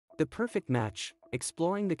The perfect match,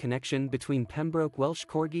 exploring the connection between Pembroke Welsh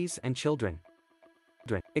Corgis and children.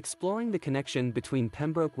 Exploring the connection between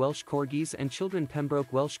Pembroke Welsh Corgis and children.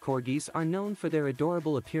 Pembroke Welsh Corgis are known for their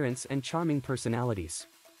adorable appearance and charming personalities.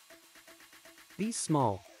 These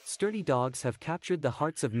small, sturdy dogs have captured the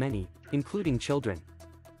hearts of many, including children.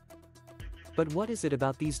 But what is it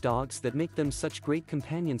about these dogs that make them such great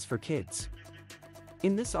companions for kids?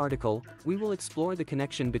 In this article, we will explore the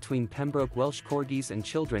connection between Pembroke Welsh Corgis and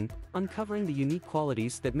children, uncovering the unique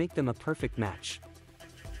qualities that make them a perfect match.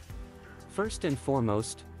 First and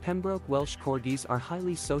foremost, Pembroke Welsh Corgis are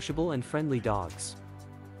highly sociable and friendly dogs.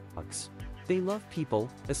 They love people,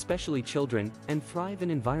 especially children, and thrive in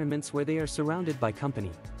environments where they are surrounded by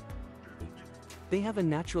company. They have a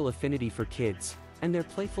natural affinity for kids, and their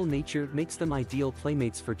playful nature makes them ideal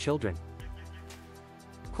playmates for children.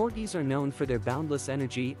 Corgis are known for their boundless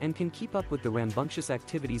energy and can keep up with the rambunctious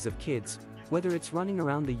activities of kids, whether it's running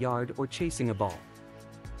around the yard or chasing a ball.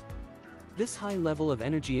 This high level of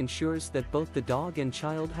energy ensures that both the dog and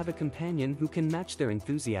child have a companion who can match their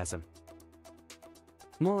enthusiasm.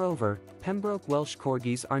 Moreover, Pembroke Welsh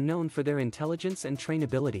Corgis are known for their intelligence and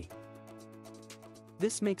trainability.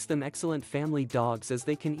 This makes them excellent family dogs as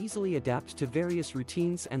they can easily adapt to various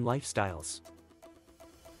routines and lifestyles.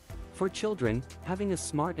 For children, having a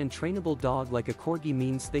smart and trainable dog like a Corgi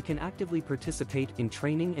means they can actively participate in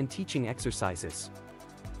training and teaching exercises.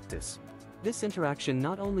 This interaction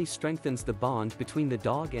not only strengthens the bond between the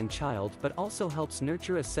dog and child but also helps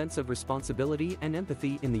nurture a sense of responsibility and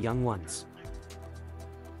empathy in the young ones.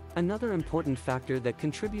 Another important factor that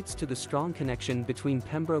contributes to the strong connection between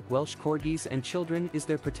Pembroke Welsh Corgis and children is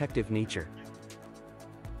their protective nature.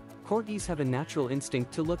 Corgis have a natural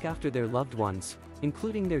instinct to look after their loved ones,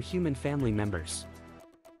 including their human family members.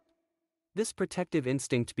 This protective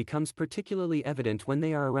instinct becomes particularly evident when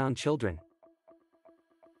they are around children.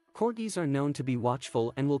 Corgis are known to be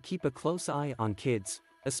watchful and will keep a close eye on kids,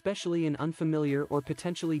 especially in unfamiliar or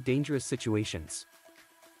potentially dangerous situations.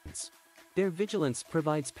 Their vigilance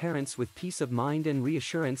provides parents with peace of mind and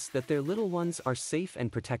reassurance that their little ones are safe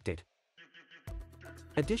and protected.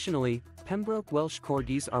 Additionally, Pembroke Welsh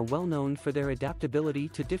Corgis are well known for their adaptability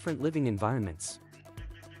to different living environments.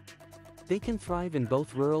 They can thrive in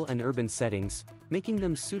both rural and urban settings, making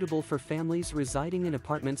them suitable for families residing in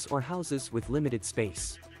apartments or houses with limited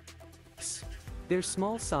space. Their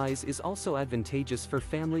small size is also advantageous for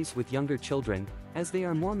families with younger children, as they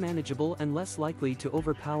are more manageable and less likely to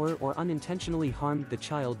overpower or unintentionally harm the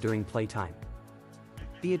child during playtime.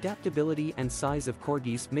 The adaptability and size of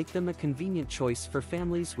Corgis make them a convenient choice for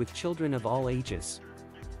families with children of all ages.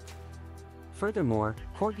 Furthermore,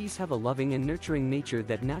 Corgis have a loving and nurturing nature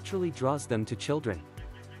that naturally draws them to children.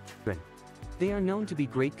 They are known to be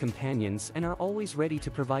great companions and are always ready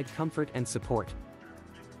to provide comfort and support.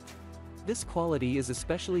 This quality is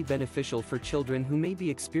especially beneficial for children who may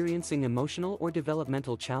be experiencing emotional or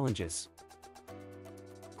developmental challenges.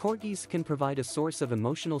 Corgis can provide a source of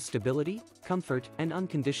emotional stability, comfort, and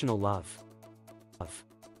unconditional love.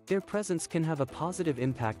 Their presence can have a positive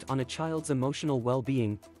impact on a child's emotional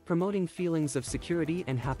well-being, promoting feelings of security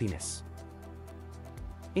and happiness.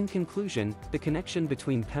 In conclusion, the connection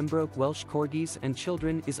between Pembroke Welsh Corgis and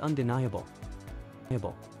children is undeniable.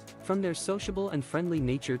 From their sociable and friendly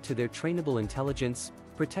nature to their trainable intelligence,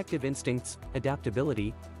 protective instincts,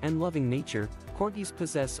 adaptability, and loving nature, Corgis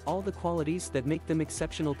possess all the qualities that make them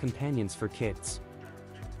exceptional companions for kids.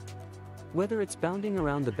 Whether it's bounding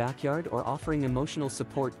around the backyard or offering emotional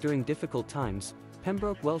support during difficult times,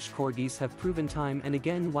 Pembroke Welsh Corgis have proven time and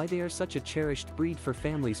again why they are such a cherished breed for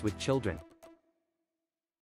families with children.